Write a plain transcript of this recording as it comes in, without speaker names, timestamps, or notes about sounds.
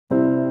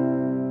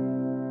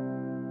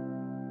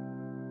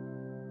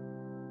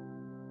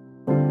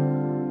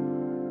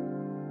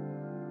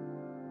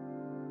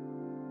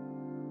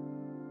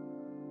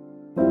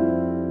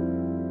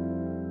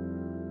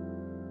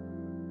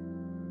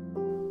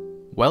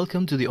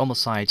Welcome to the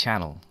Omosai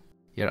channel,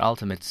 your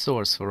ultimate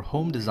source for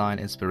home design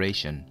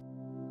inspiration.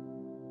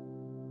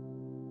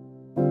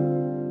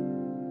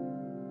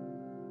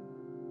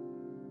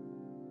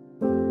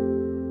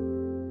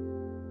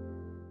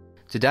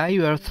 Today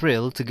we are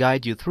thrilled to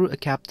guide you through a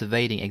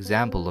captivating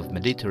example of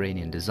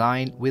Mediterranean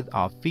design with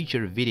our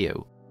feature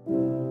video.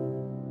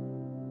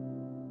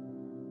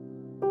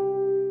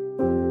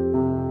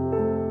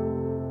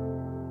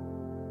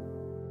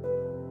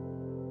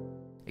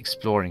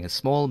 Exploring a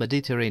small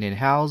Mediterranean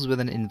house with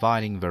an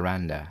inviting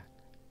veranda,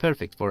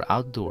 perfect for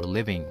outdoor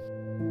living.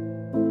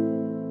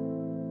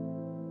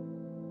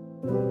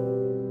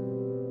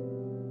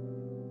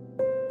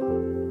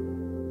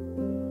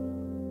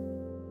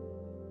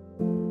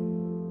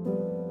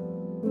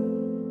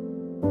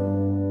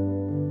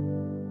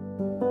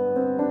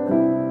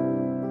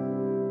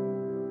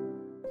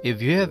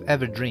 If you have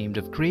ever dreamed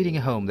of creating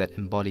a home that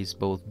embodies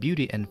both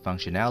beauty and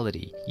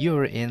functionality,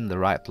 you're in the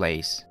right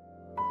place.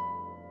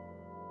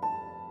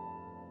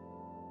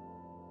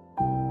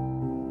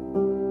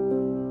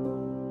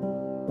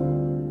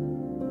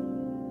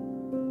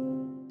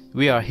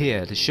 We are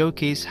here to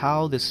showcase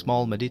how this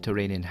small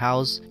Mediterranean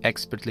house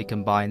expertly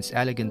combines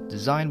elegant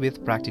design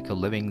with practical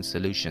living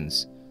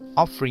solutions,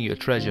 offering you a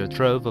treasure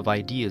trove of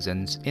ideas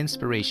and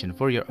inspiration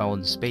for your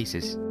own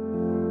spaces.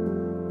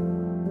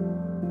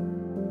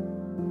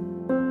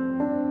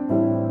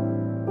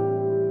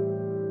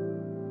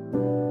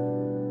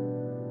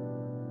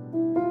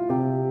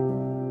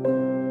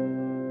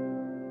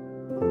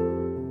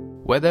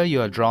 Whether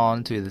you are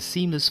drawn to the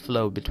seamless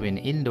flow between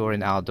indoor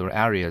and outdoor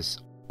areas,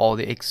 or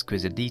the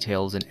exquisite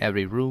details in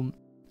every room,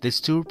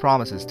 this tour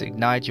promises to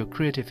ignite your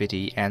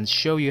creativity and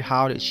show you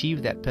how to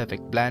achieve that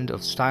perfect blend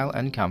of style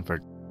and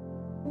comfort.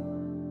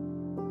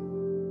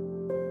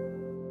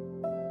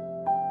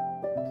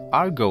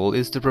 Our goal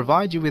is to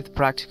provide you with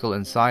practical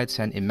insights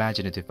and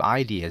imaginative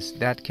ideas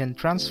that can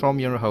transform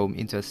your home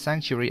into a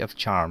sanctuary of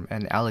charm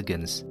and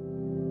elegance.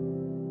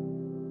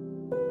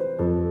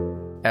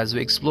 As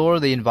we explore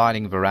the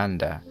inviting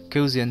veranda,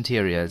 cozy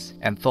interiors,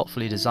 and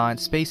thoughtfully designed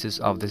spaces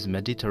of this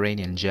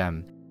Mediterranean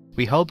gem,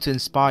 we hope to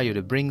inspire you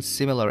to bring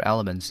similar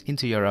elements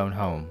into your own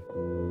home.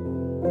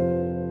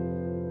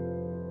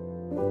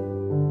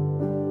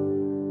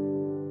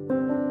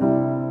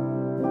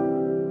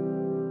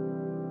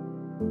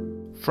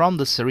 From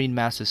the serene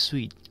master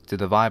suite to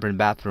the vibrant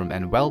bathroom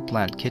and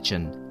well-planned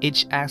kitchen,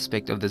 each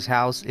aspect of this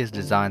house is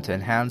designed to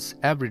enhance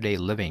everyday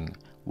living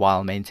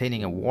while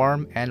maintaining a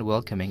warm and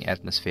welcoming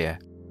atmosphere.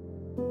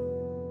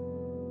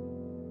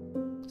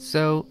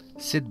 So,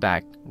 sit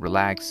back,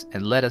 relax,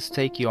 and let us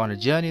take you on a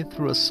journey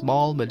through a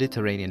small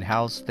Mediterranean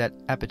house that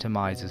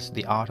epitomizes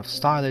the art of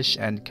stylish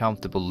and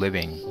comfortable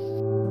living.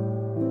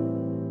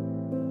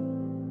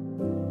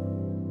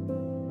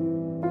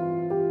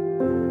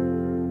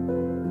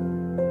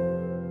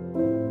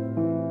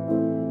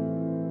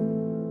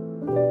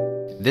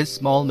 This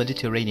small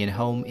Mediterranean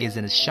home is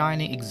a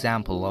shining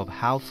example of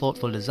how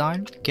thoughtful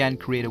design can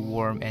create a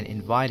warm and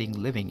inviting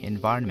living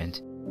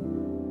environment.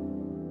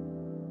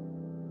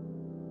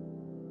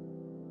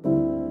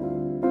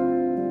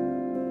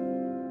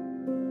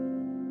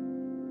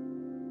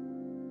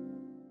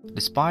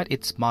 Despite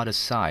its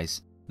modest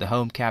size, the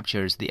home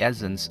captures the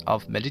essence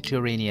of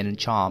Mediterranean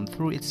charm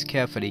through its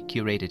carefully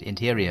curated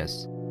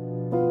interiors.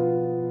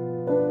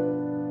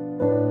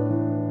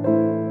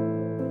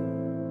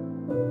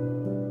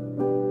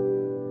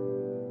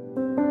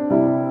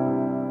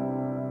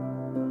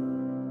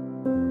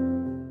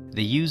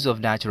 The use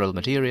of natural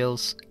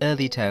materials,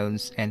 earthy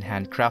tones, and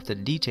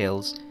handcrafted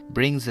details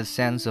brings a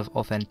sense of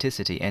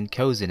authenticity and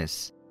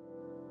coziness.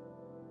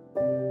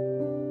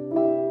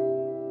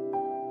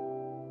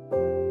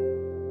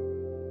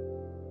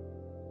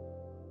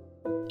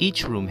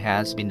 Each room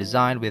has been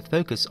designed with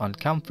focus on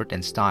comfort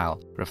and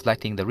style,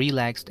 reflecting the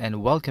relaxed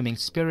and welcoming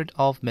spirit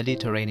of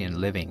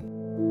Mediterranean living.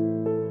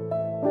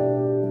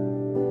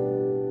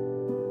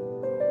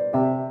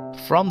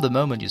 From the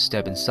moment you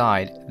step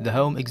inside, the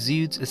home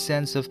exudes a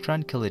sense of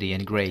tranquility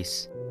and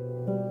grace.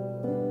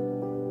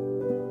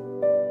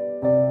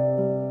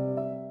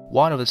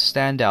 One of the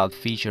standout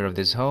features of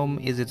this home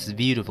is its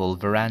beautiful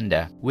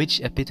veranda,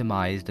 which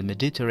epitomizes the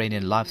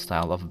Mediterranean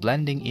lifestyle of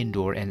blending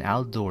indoor and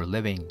outdoor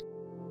living.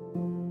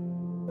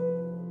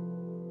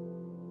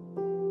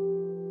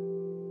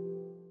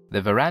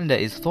 The veranda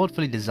is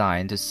thoughtfully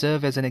designed to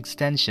serve as an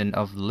extension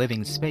of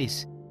living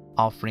space,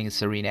 offering a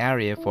serene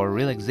area for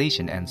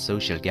relaxation and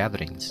social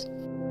gatherings.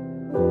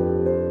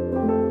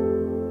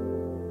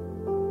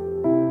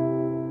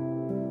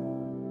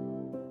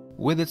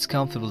 With its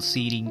comfortable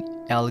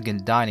seating,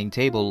 elegant dining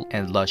table,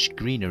 and lush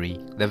greenery,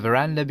 the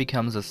veranda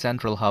becomes a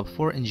central hub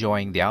for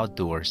enjoying the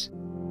outdoors.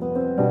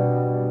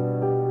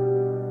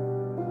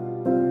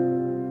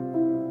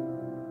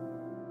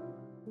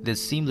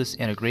 This seamless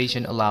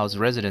integration allows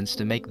residents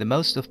to make the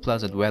most of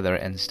pleasant weather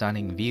and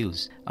stunning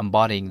views,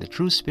 embodying the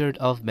true spirit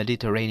of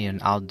Mediterranean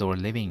outdoor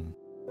living.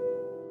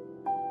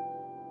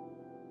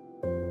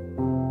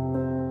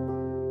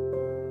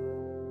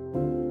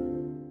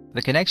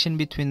 The connection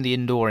between the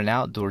indoor and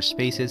outdoor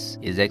spaces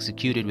is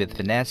executed with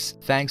finesse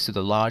thanks to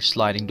the large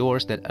sliding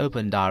doors that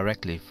open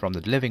directly from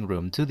the living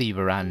room to the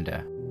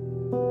veranda.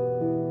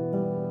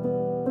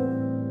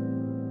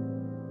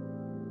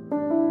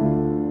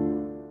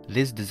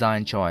 This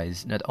design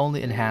choice not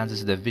only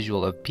enhances the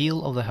visual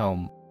appeal of the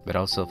home, but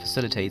also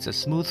facilitates a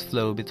smooth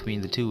flow between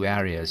the two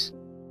areas.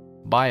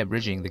 By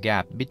bridging the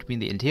gap between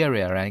the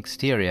interior and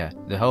exterior,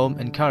 the home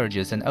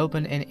encourages an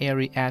open and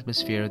airy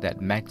atmosphere that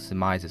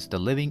maximizes the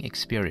living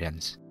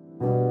experience.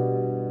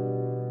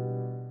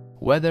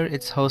 Whether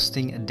it's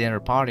hosting a dinner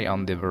party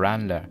on the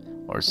veranda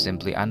or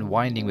simply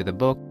unwinding with a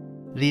book,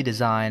 the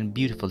design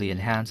beautifully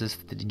enhances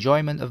the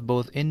enjoyment of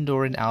both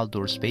indoor and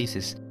outdoor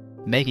spaces,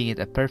 making it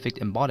a perfect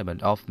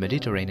embodiment of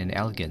Mediterranean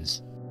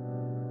elegance.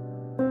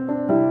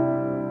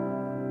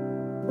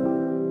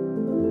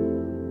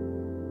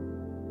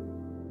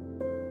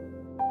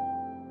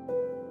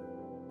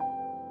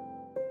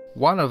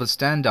 One of the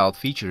standout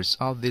features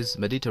of this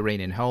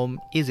Mediterranean home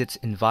is its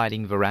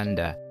inviting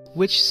veranda,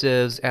 which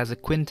serves as a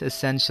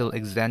quintessential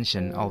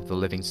extension of the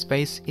living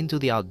space into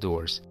the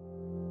outdoors.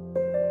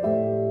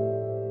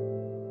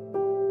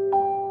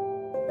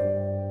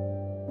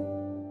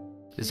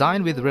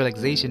 Designed with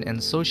relaxation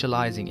and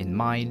socializing in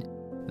mind,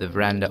 the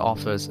veranda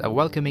offers a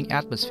welcoming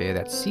atmosphere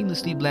that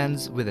seamlessly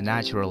blends with the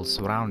natural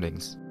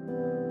surroundings.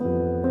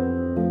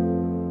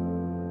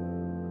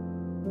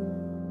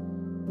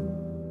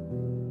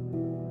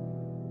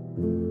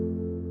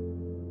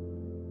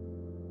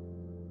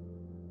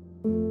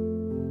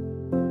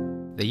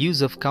 The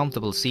use of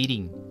comfortable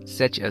seating,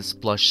 such as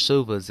plush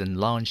sofas and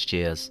lounge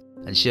chairs,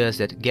 ensures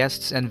that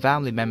guests and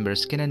family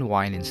members can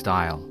unwind in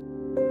style.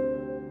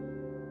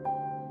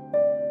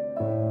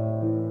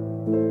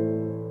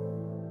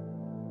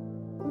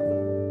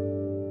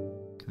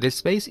 This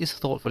space is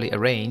thoughtfully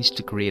arranged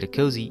to create a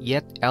cozy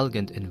yet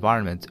elegant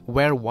environment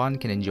where one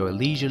can enjoy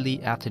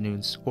leisurely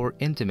afternoons or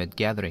intimate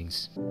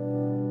gatherings.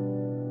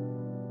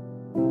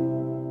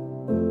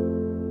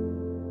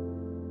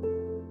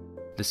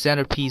 The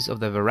centerpiece of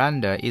the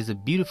veranda is a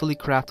beautifully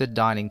crafted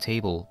dining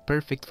table,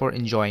 perfect for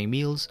enjoying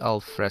meals al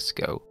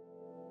fresco.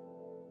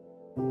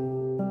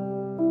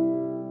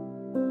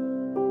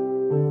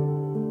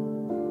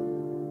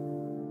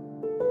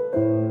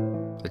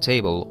 The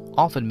table,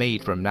 often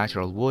made from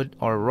natural wood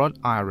or wrought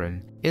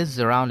iron, is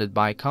surrounded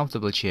by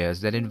comfortable chairs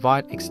that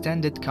invite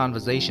extended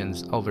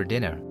conversations over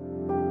dinner.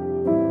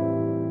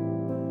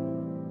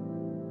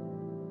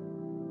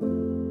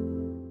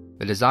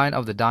 The design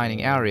of the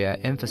dining area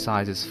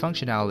emphasizes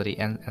functionality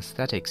and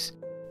aesthetics,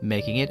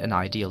 making it an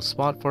ideal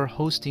spot for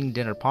hosting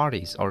dinner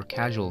parties or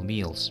casual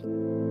meals.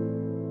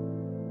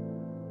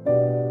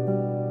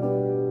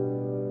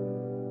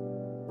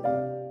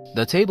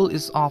 The table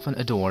is often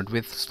adorned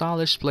with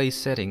stylish place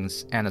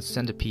settings and a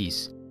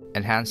centerpiece,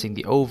 enhancing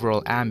the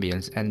overall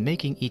ambience and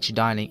making each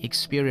dining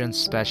experience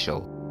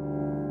special.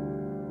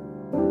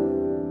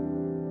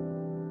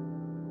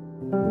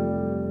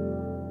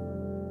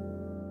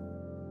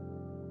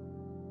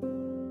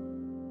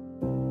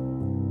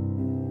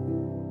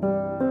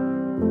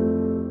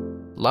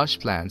 Lush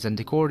plants and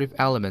decorative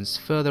elements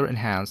further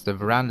enhance the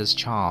veranda's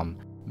charm,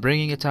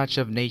 bringing a touch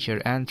of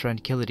nature and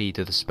tranquility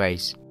to the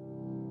space.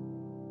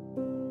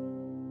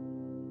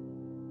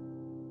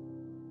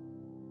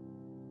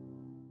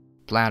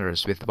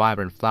 Planters with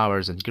vibrant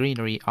flowers and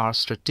greenery are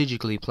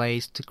strategically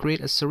placed to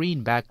create a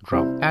serene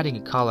backdrop, adding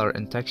a color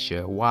and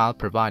texture while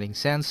providing a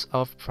sense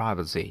of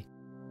privacy.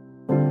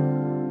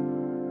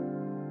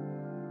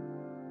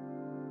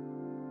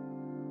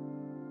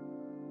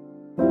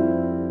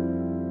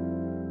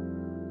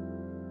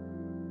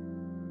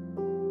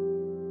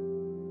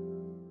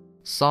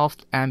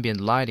 Soft ambient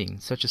lighting,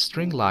 such as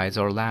string lights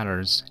or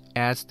lanterns,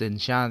 adds the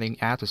enchanting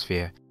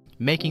atmosphere,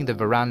 making the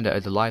veranda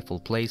a delightful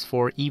place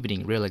for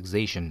evening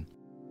relaxation.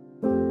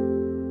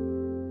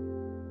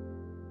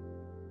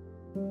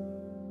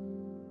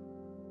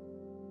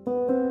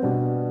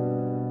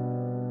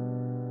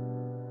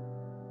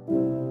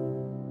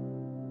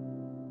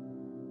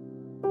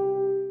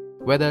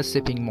 Whether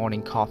sipping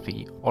morning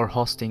coffee or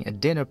hosting a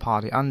dinner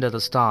party under the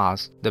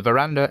stars, the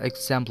veranda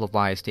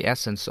exemplifies the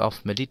essence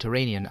of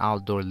Mediterranean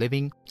outdoor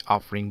living,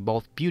 offering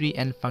both beauty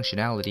and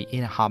functionality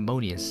in a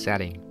harmonious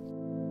setting.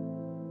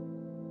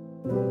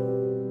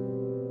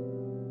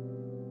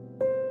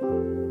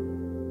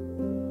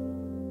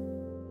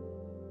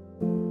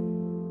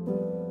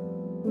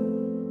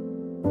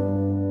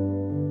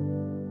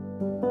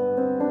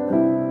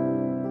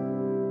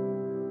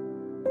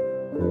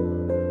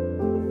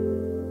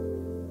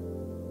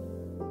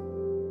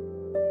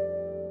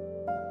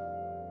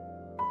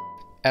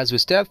 As we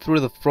step through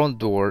the front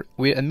door,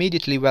 we are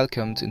immediately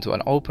welcomed into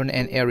an open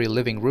and airy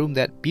living room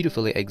that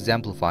beautifully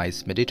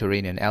exemplifies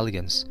Mediterranean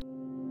elegance.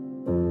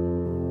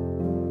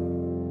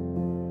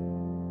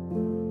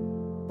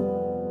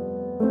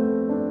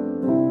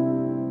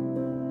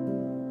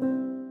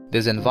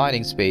 This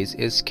inviting space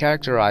is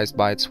characterized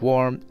by its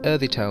warm,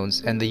 earthy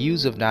tones and the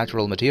use of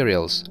natural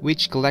materials,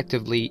 which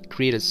collectively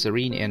create a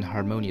serene and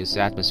harmonious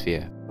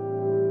atmosphere.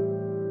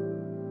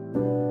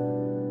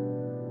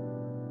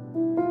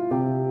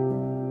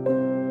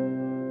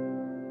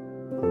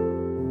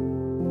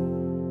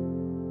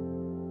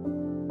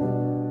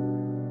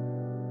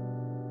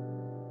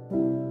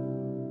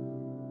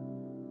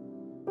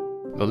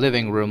 The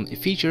living room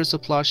features a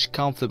plush,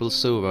 comfortable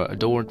sofa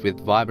adorned with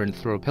vibrant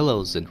throw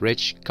pillows and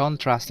rich,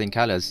 contrasting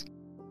colors,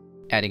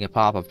 adding a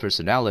pop of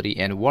personality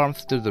and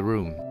warmth to the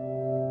room.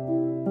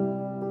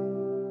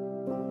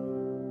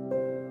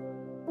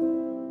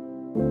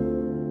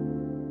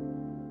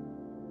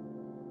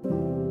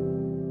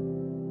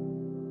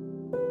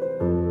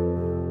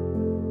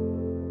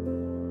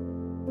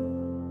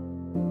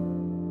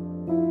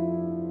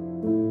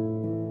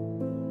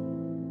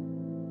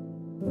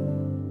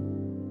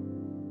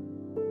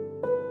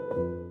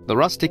 The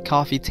rustic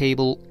coffee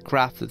table,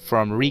 crafted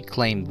from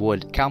reclaimed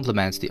wood,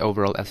 complements the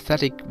overall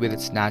aesthetic with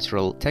its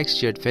natural,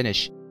 textured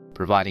finish,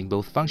 providing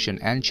both function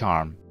and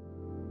charm.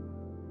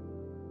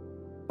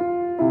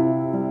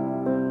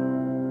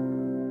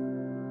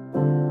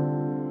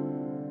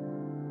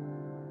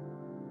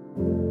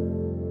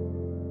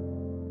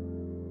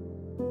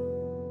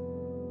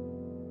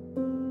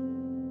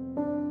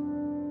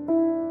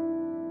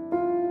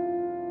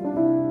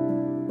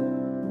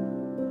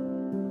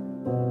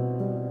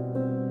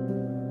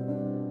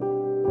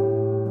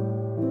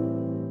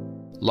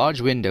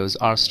 Large windows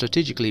are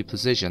strategically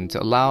positioned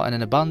to allow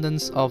an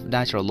abundance of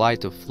natural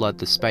light to flood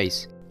the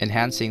space,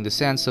 enhancing the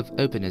sense of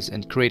openness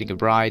and creating a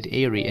bright,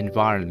 airy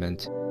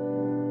environment.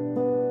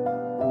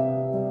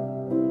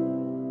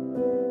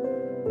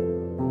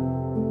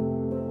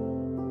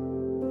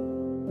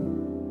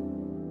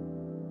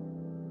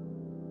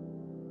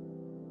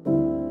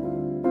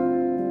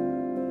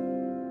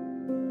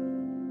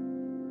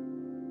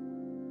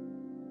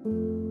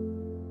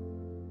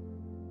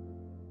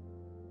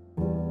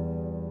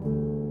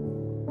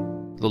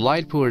 The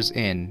light pours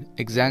in,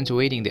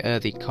 accentuating the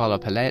earthy color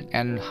palette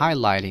and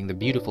highlighting the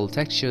beautiful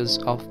textures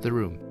of the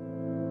room.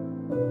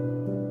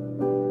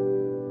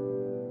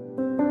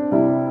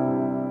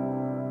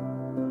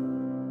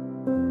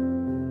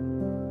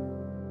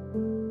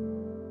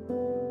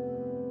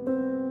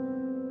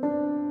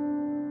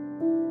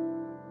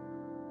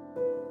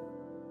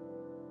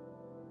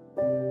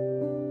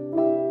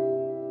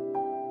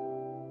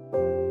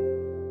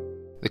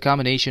 The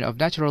combination of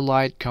natural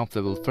light,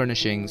 comfortable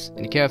furnishings,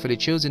 and carefully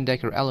chosen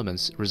decor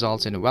elements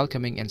results in a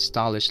welcoming and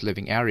stylish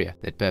living area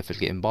that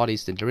perfectly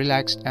embodies the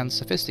relaxed and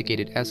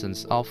sophisticated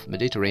essence of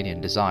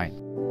Mediterranean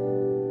design.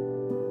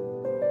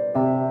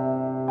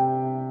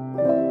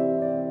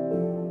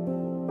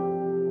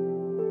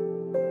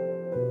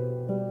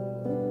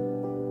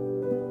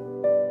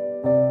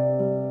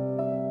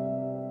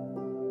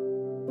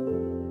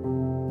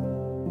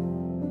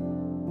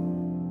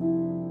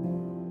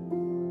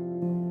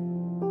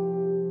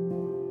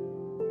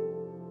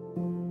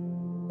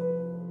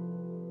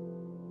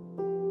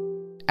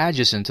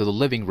 Adjacent to the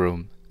living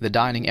room, the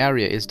dining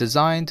area is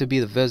designed to be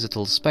the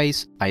versatile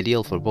space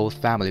ideal for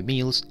both family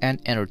meals and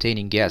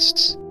entertaining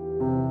guests.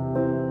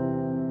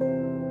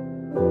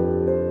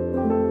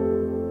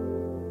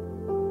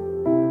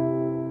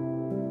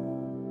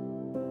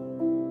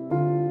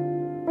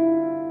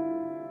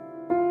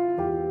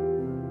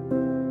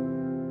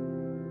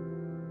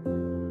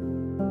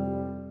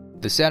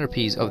 The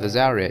centerpiece of this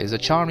area is a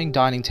charming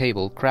dining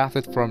table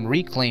crafted from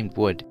reclaimed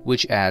wood,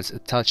 which adds a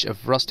touch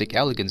of rustic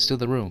elegance to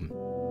the room.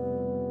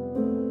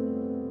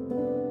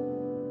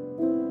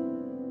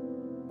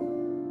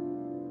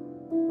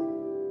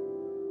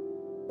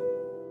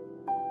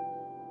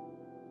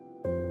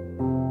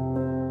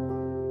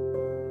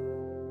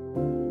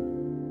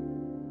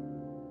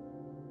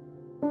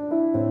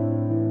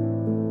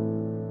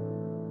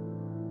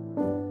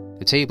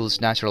 The table's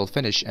natural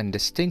finish and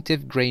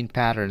distinctive grain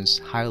patterns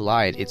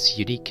highlight its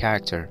unique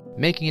character,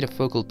 making it a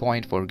focal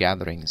point for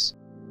gatherings.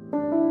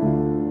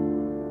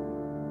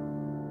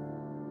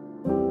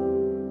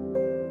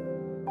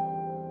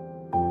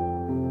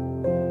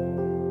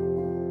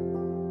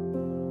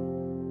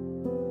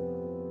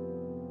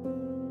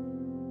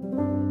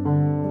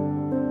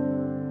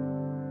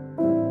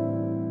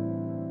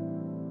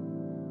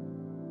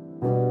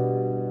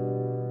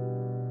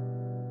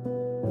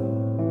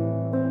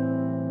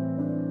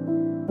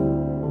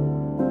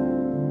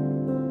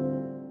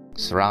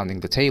 Surrounding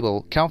the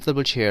table,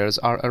 comfortable chairs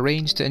are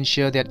arranged to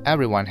ensure that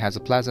everyone has a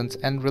pleasant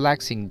and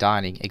relaxing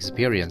dining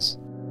experience.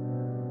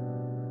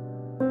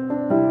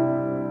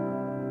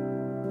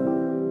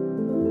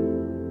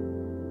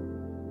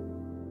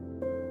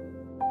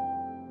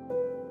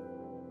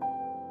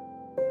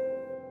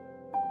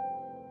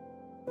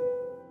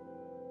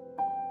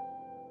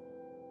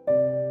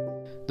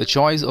 The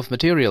choice of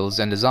materials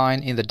and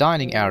design in the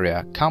dining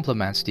area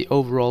complements the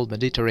overall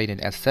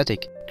Mediterranean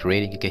aesthetic,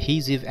 creating a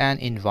cohesive and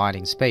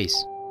inviting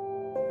space.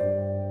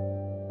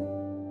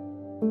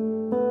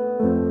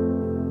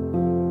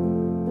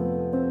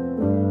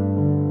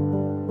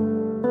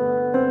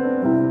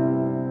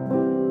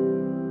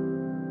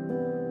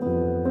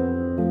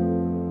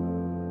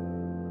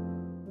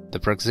 The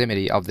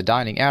proximity of the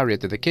dining area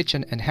to the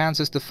kitchen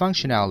enhances the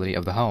functionality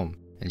of the home,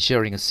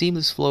 ensuring a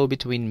seamless flow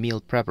between meal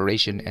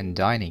preparation and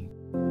dining.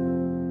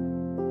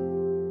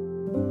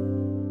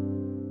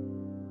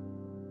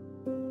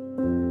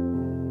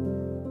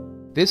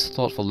 This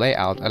thoughtful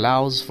layout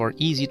allows for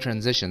easy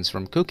transitions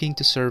from cooking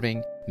to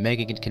serving,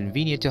 making it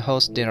convenient to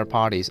host dinner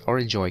parties or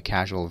enjoy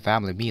casual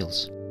family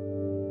meals.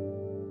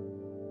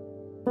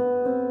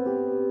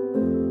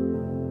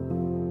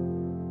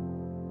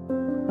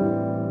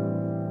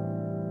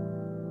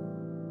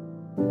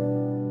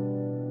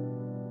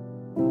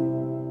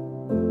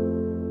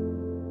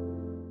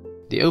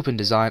 The open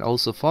design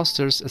also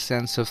fosters a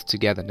sense of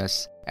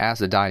togetherness, as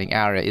the dining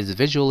area is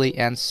visually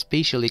and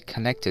spatially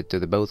connected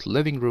to both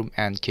living room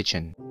and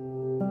kitchen.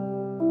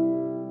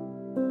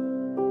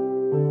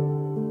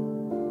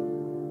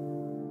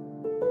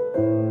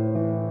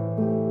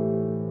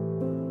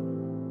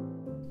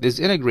 This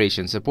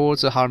integration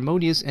supports a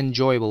harmonious,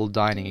 enjoyable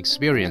dining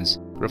experience,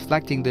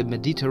 reflecting the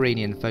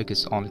Mediterranean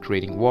focus on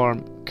creating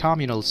warm,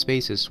 communal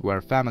spaces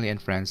where family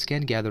and friends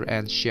can gather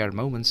and share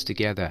moments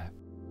together.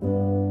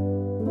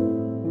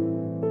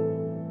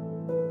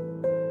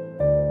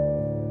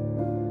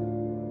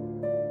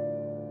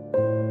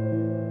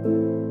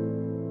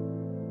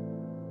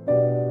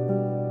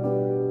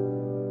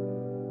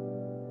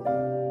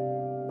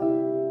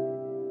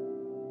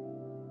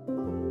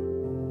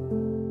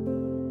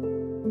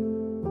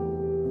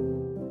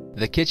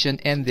 The kitchen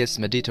in this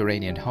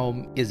Mediterranean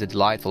home is a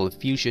delightful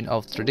fusion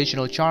of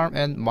traditional charm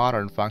and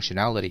modern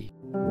functionality.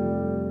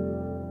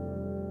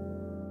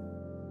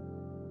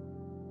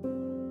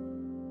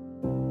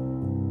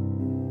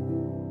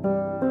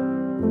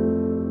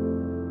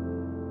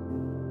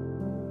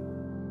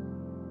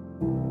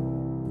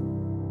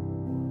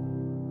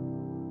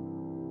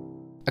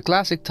 A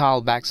classic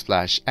tile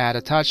backsplash adds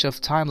a touch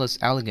of timeless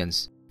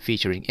elegance,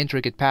 featuring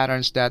intricate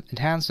patterns that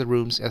enhance the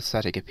room's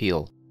aesthetic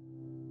appeal.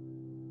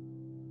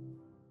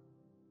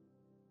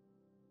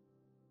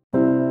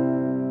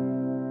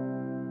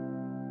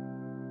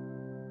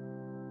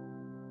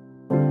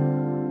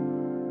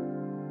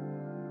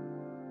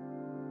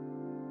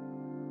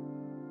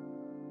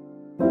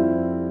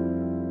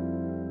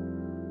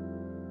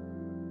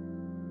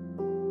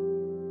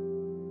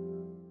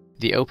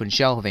 The open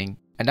shelving,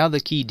 another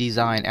key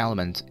design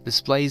element,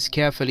 displays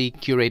carefully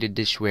curated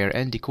dishware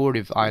and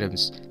decorative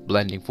items,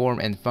 blending form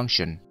and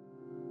function.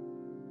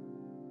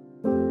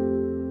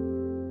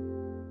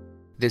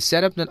 This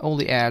setup not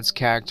only adds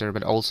character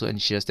but also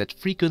ensures that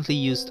frequently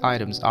used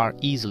items are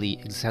easily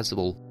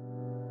accessible.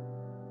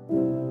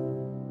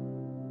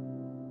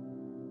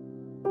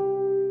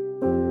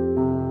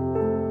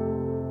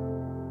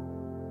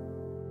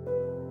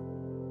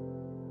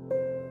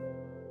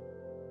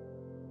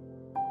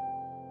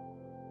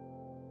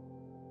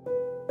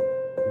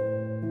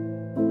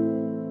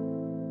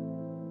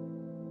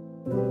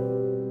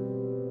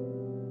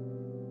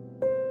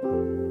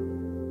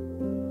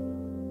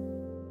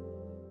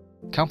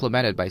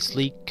 Complemented by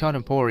sleek,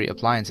 contemporary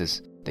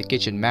appliances, the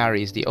kitchen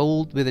marries the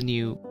old with the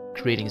new,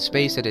 creating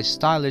space that is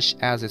stylish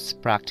as it's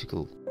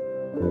practical.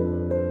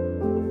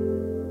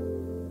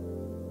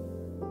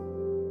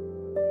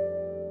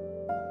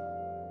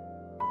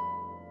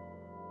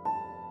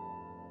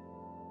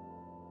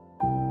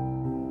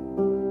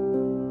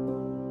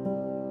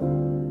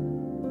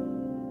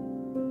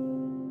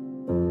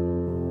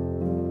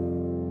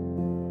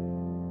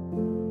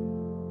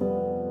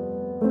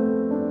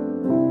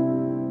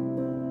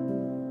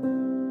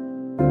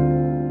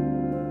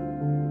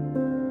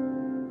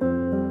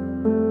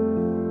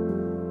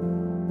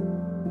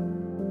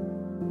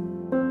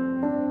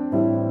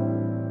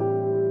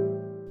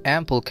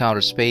 Ample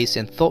counter space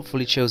and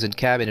thoughtfully chosen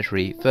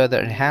cabinetry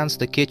further enhance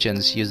the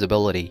kitchen's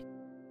usability.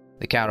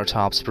 The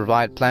countertops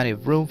provide plenty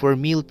of room for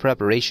meal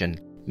preparation,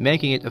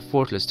 making it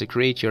effortless to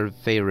create your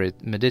favorite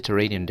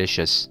Mediterranean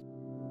dishes.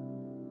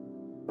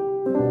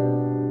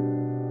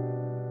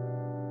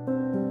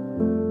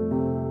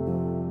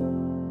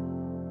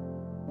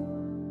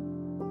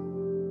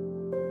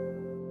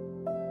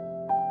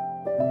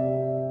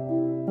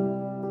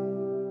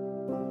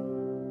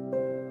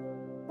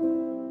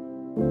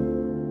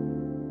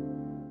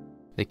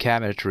 The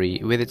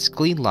cabinetry, with its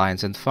clean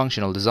lines and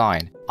functional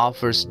design,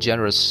 offers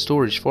generous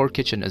storage for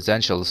kitchen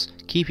essentials,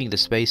 keeping the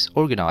space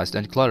organized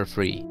and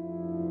clutter-free.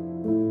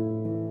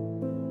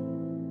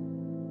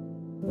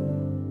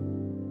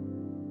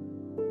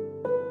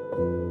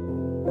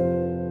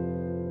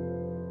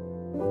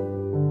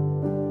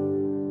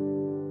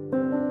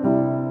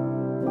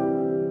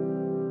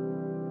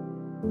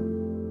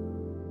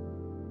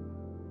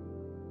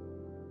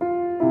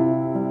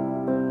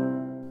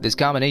 This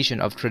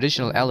combination of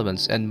traditional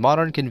elements and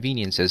modern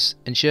conveniences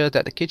ensures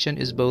that the kitchen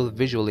is both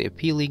visually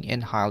appealing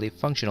and highly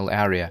functional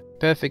area,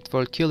 perfect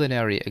for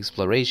culinary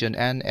exploration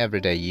and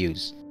everyday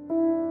use.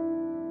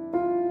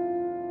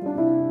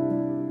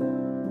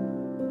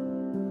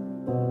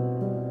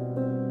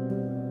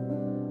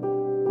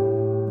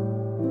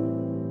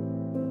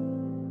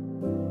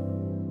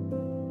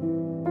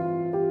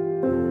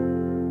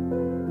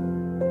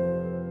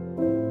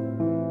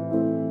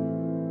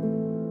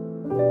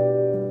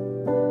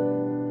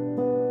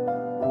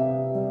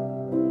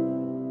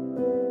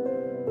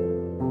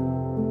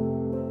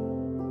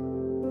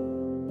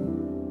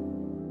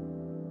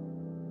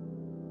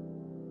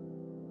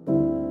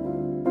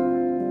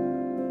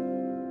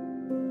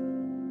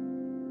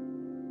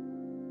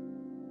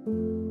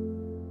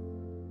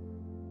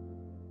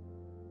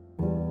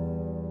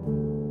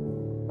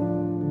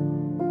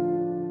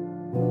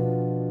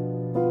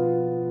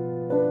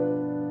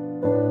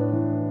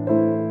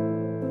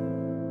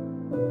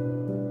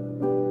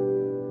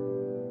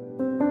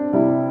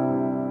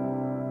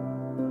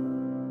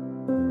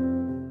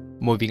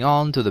 Moving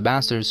on to the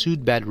master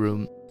suite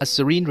bedroom, a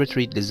serene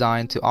retreat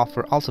designed to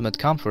offer ultimate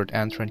comfort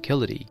and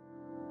tranquility.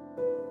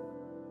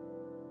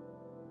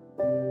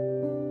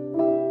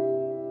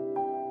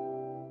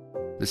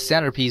 The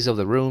centerpiece of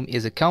the room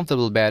is a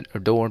comfortable bed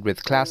adorned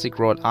with classic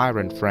wrought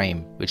iron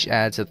frame, which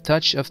adds a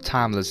touch of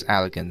timeless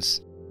elegance.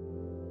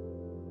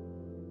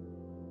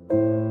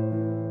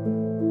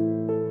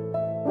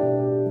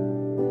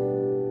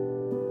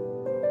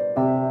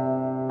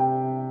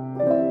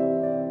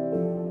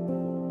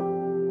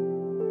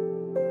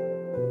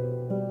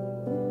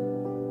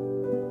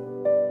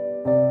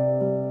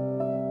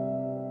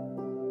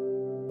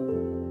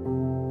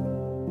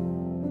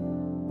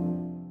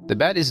 The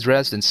bed is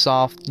dressed in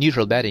soft,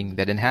 neutral bedding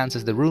that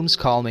enhances the room's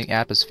calming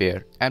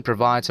atmosphere and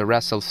provides a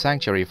restful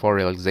sanctuary for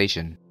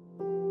relaxation.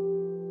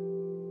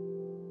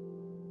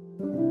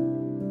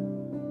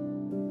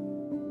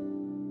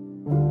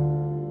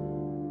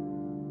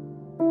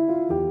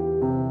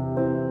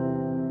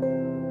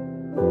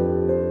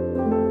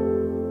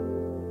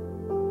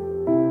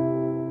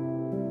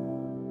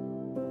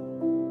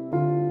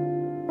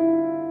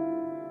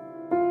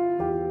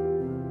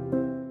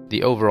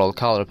 The overall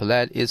color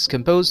palette is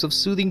composed of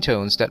soothing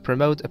tones that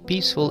promote a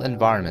peaceful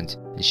environment,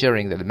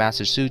 ensuring that the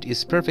master suite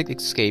is perfect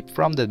escape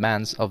from the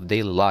demands of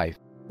daily life.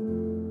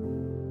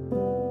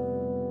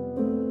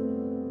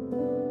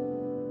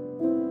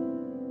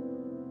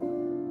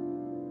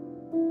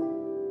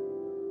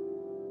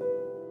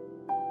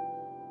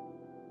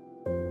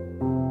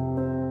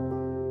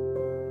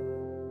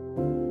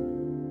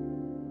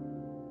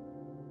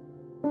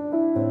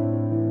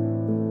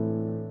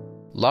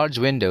 Large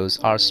windows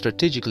are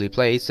strategically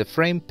placed to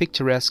frame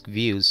picturesque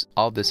views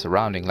of the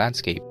surrounding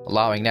landscape,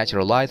 allowing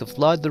natural light to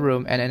flood the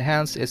room and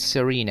enhance its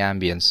serene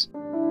ambience.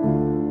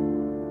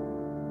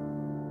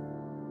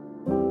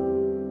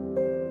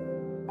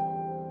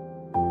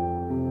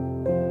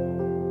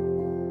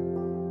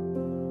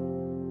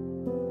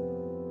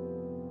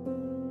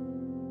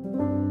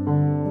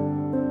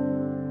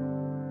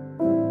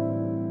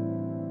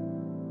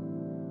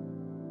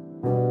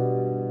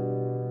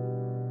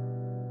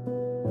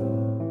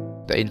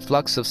 The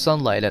influx of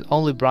sunlight not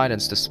only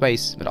brightens the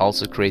space but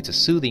also creates a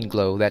soothing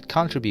glow that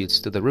contributes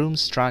to the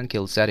room's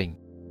tranquil setting.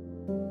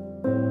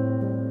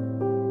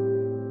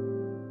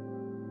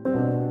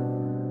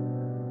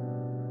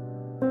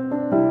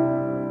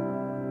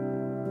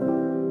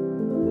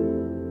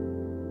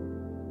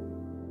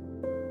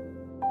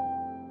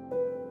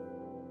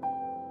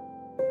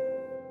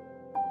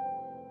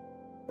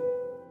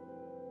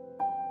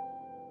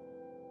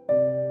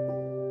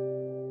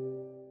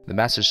 The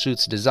master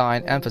suite's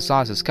design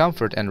emphasizes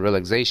comfort and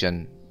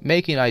relaxation,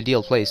 making an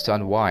ideal place to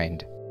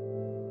unwind.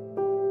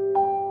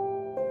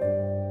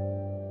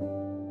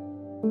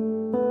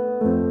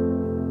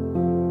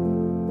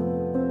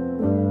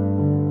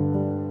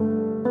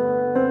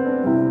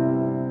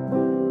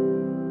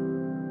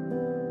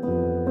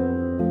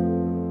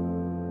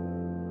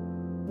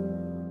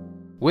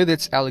 With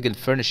its elegant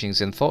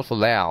furnishings and thoughtful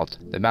layout,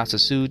 the master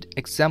suite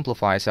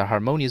exemplifies a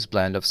harmonious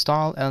blend of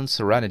style and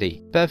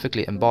serenity,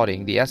 perfectly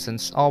embodying the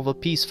essence of a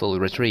peaceful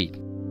retreat.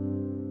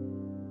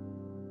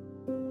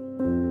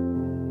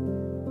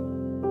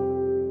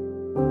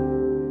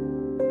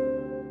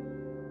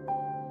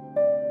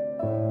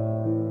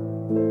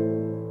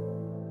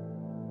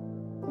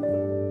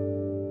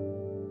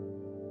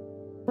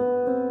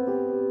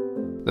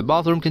 The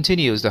bathroom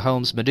continues the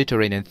home's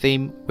Mediterranean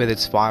theme with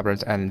its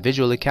vibrant and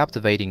visually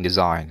captivating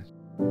design.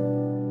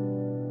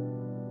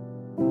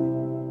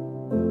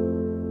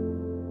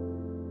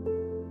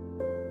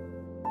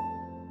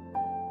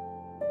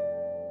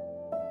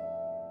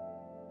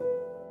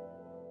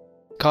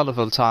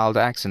 Colorful tiled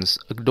accents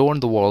adorn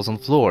the walls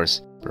and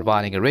floors,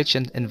 providing a rich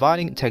and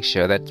inviting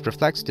texture that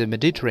reflects the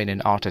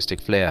Mediterranean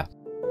artistic flair.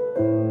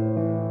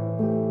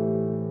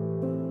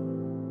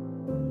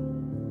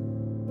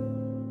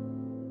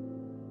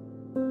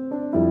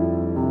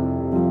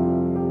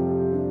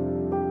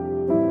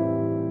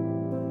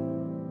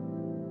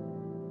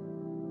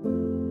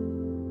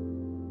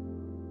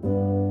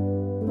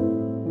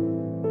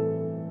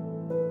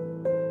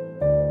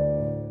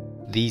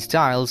 These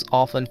tiles,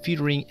 often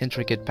featuring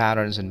intricate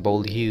patterns and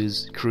bold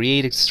hues,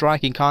 create a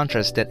striking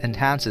contrast that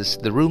enhances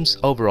the room's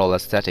overall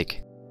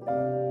aesthetic.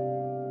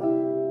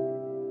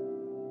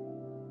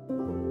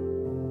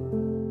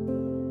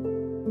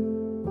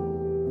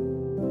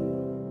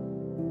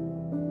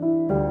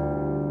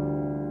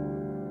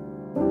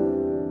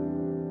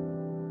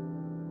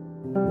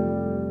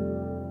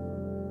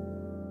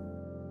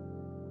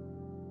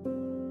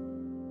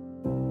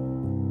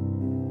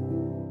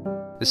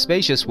 The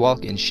spacious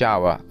walk-in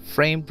shower,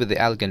 framed with the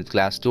elegant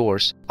glass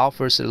doors,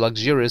 offers a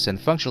luxurious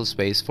and functional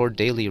space for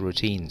daily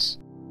routines.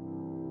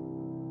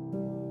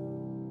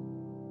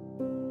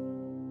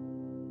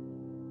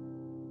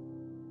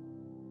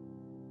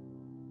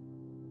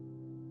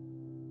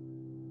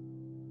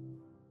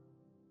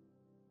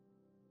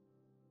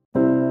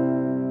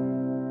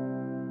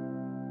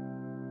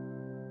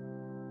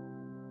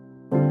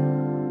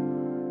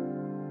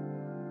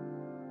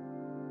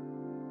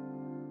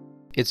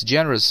 Its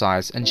generous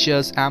size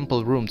ensures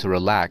ample room to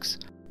relax,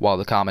 while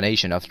the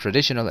combination of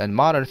traditional and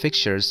modern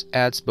fixtures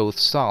adds both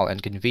style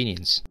and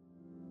convenience.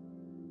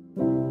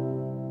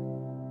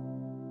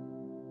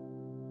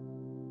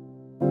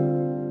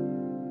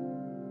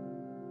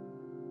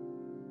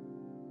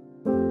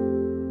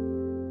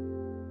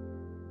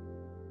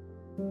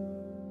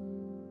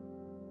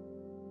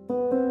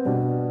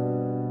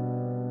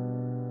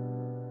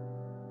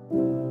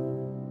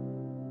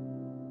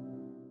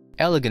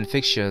 Elegant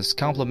fixtures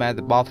complement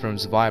the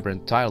bathroom's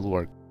vibrant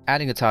tilework,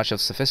 adding a touch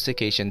of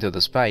sophistication to the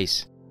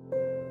space.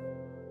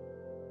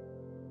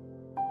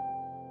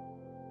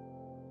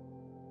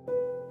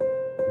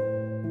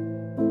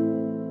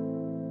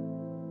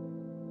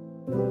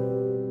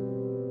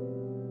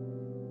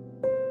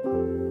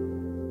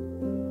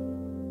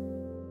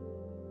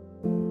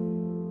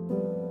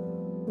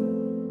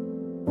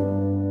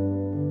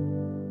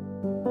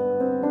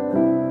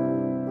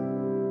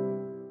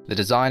 The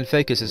design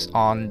focuses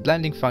on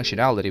blending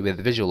functionality with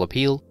visual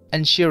appeal,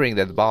 ensuring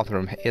that the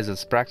bathroom is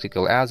as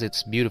practical as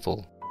it's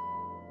beautiful.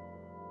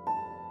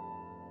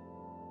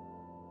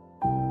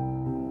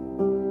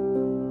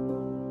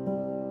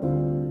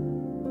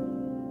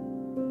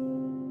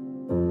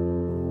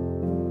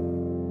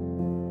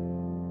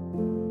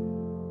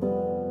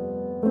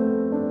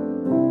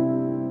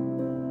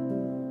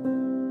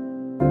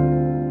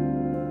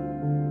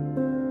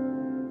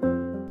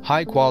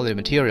 High-quality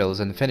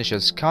materials and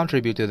finishes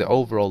contribute to the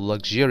overall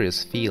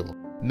luxurious feel,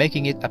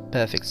 making it a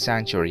perfect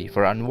sanctuary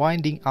for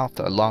unwinding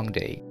after a long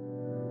day.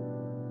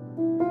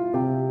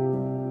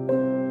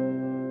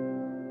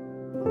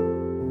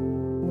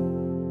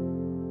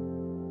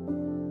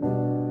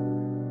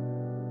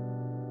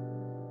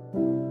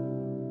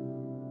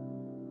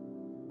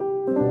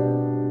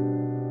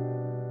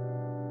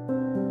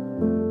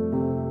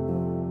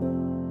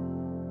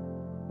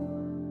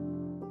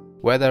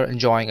 Whether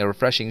enjoying a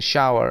refreshing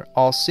shower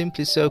or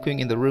simply soaking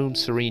in the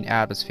room's serene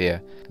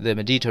atmosphere, the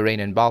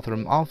Mediterranean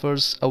bathroom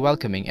offers a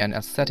welcoming and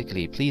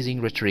aesthetically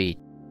pleasing retreat.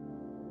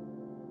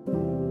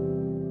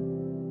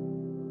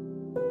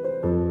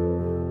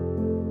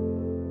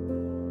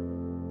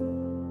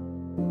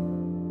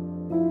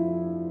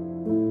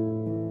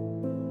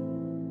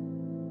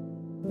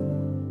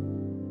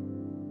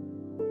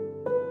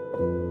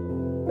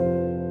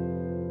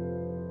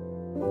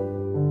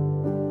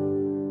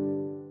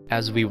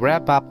 As we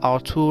wrap up our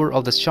tour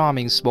of this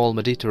charming small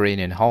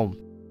Mediterranean home,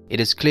 it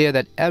is clear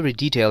that every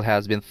detail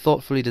has been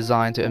thoughtfully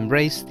designed to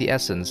embrace the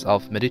essence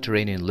of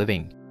Mediterranean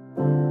living.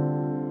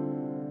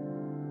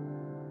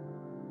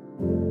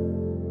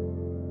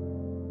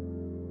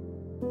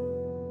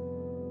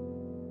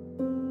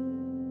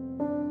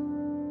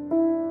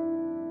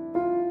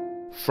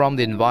 From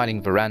the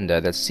inviting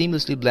veranda that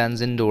seamlessly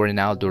blends indoor and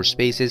outdoor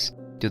spaces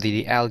to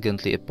the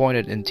elegantly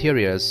appointed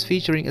interiors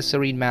featuring a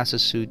serene master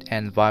suite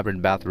and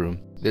vibrant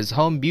bathroom, this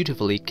home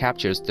beautifully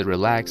captures the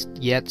relaxed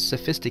yet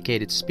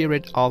sophisticated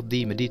spirit of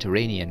the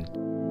Mediterranean.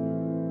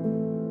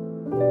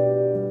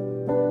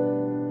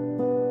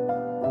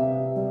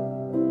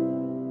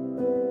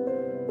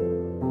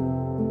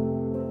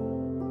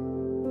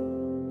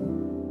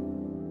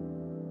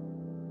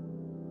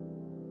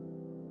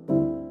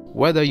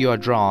 Whether you are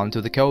drawn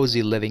to the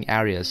cozy living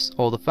areas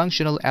or the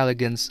functional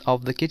elegance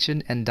of the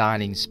kitchen and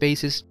dining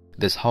spaces,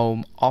 this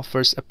home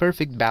offers a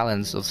perfect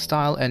balance of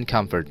style and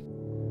comfort.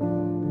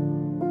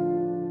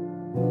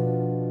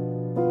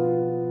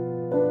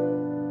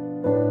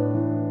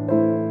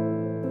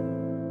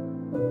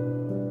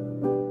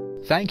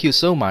 Thank you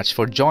so much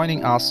for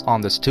joining us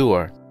on this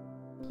tour.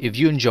 If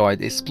you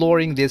enjoyed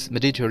exploring this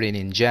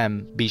Mediterranean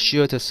gem, be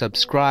sure to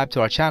subscribe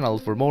to our channel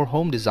for more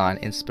home design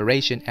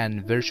inspiration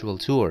and virtual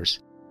tours.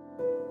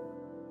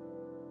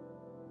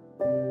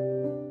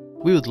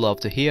 We would love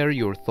to hear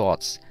your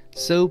thoughts,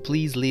 so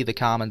please leave a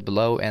comment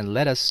below and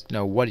let us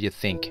know what you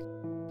think.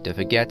 Don't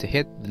forget to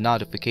hit the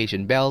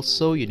notification bell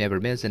so you never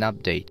miss an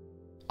update.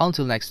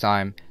 Until next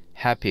time,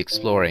 happy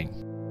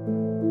exploring!